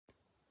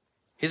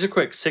Here's a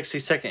quick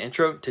 60-second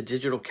intro to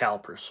digital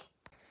calipers.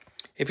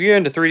 If you're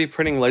into 3D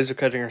printing, laser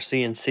cutting, or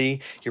CNC,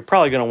 you're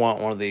probably going to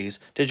want one of these.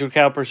 Digital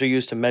calipers are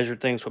used to measure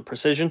things with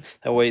precision.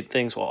 That way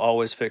things will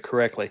always fit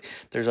correctly.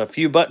 There's a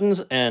few buttons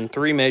and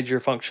 3 major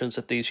functions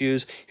that these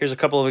use. Here's a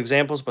couple of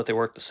examples, but they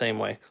work the same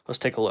way. Let's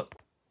take a look.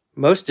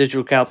 Most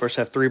digital calipers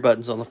have 3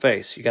 buttons on the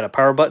face. You got a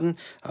power button,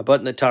 a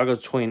button that toggles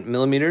between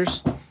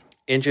millimeters,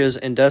 inches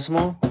and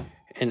decimal,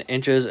 and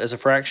inches as a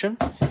fraction.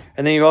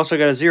 And then you also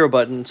got a 0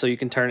 button, so you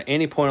can turn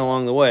any point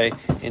along the way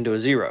into a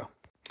 0.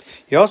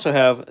 You also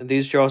have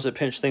these jaws that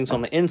pinch things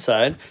on the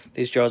inside,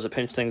 these jaws that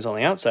pinch things on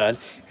the outside,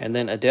 and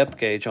then a depth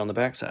gauge on the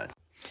backside.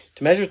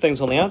 To measure things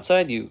on the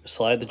outside, you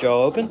slide the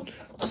jaw open,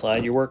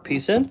 slide your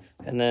workpiece in,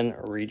 and then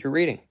read your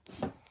reading.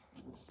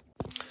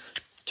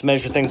 To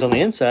measure things on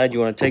the inside, you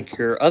want to take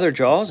your other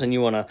jaws and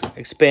you want to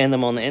expand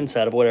them on the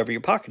inside of whatever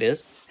your pocket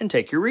is and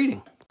take your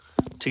reading.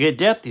 To get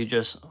depth, you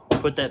just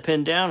put that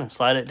pin down and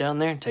slide it down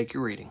there and take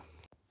your reading.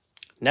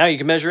 Now you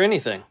can measure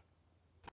anything.